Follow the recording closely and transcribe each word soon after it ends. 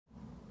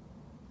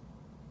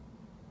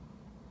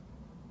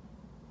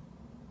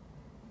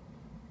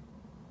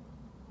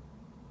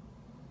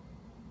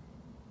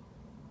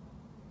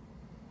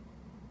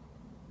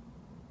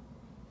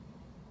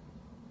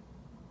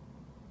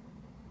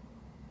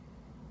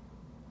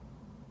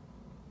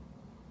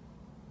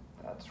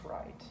That's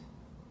right.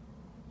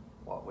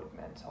 What would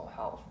mental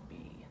health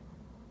be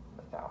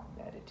without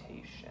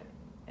meditation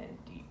and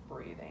deep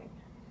breathing?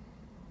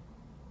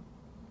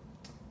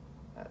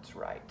 That's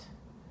right.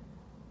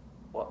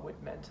 What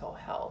would mental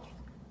health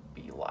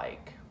be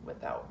like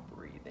without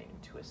breathing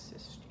to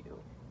assist you?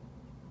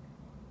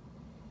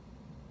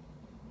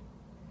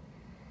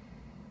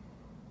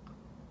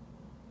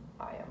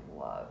 I am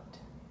loved.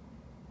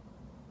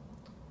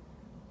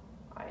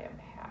 I am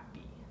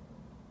happy.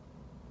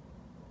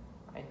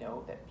 I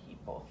know that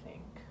people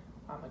think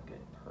I'm a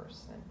good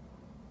person.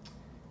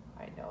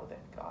 I know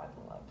that God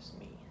loves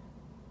me.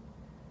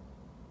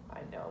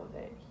 I know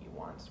that He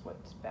wants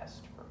what's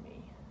best for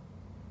me.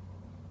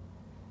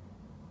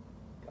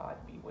 God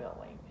be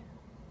willing,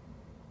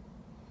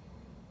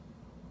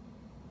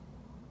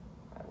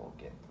 I will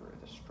get through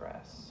the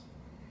stress.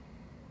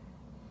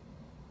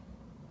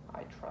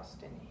 I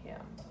trust in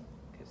Him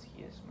because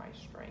He is my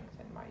strength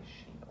and my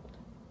shield.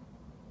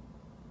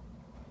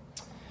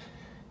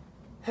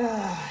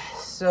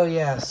 So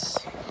yes,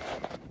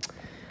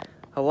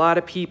 a lot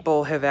of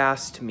people have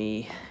asked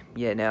me,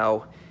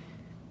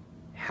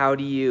 how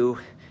do you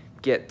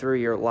get through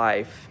your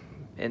life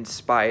in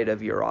spite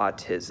of your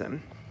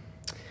autism?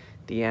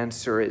 The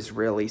answer is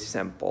really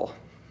simple.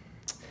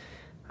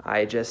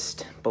 I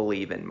just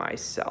believe in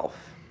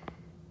myself,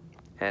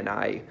 and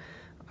I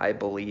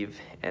believe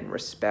and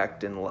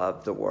respect and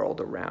love the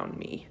world around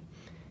me.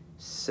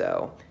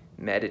 So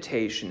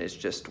meditation is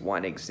just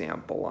one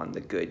example on the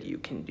good you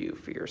can do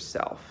for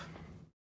yourself.